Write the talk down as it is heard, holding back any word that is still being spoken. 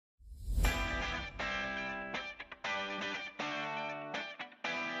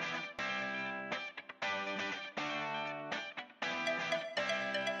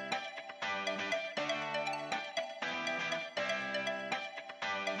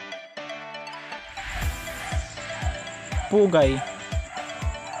Pugay.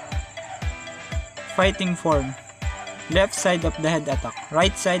 Fighting form. Left side of the head attack,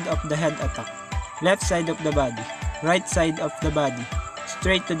 right side of the head attack, left side of the body, right side of the body,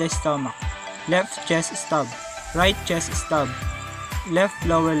 straight to the stomach, left chest stab, right chest stab, left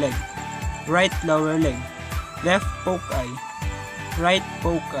lower leg, right lower leg, left poke eye, right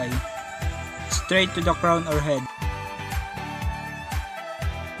poke eye, straight to the crown or head.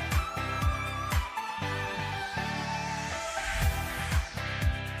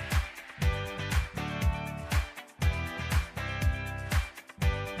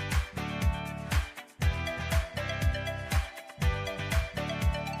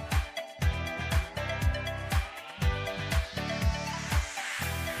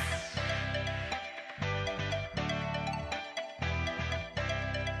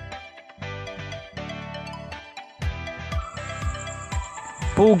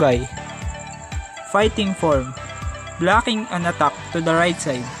 Pugay. Fighting form. Blocking an attack to the right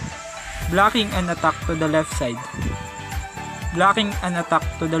side. Blocking an attack to the left side. Blocking an attack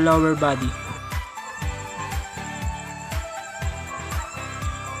to the lower body.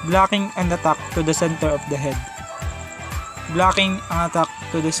 Blocking an attack to the center of the head. Blocking an attack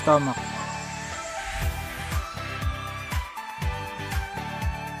to the stomach.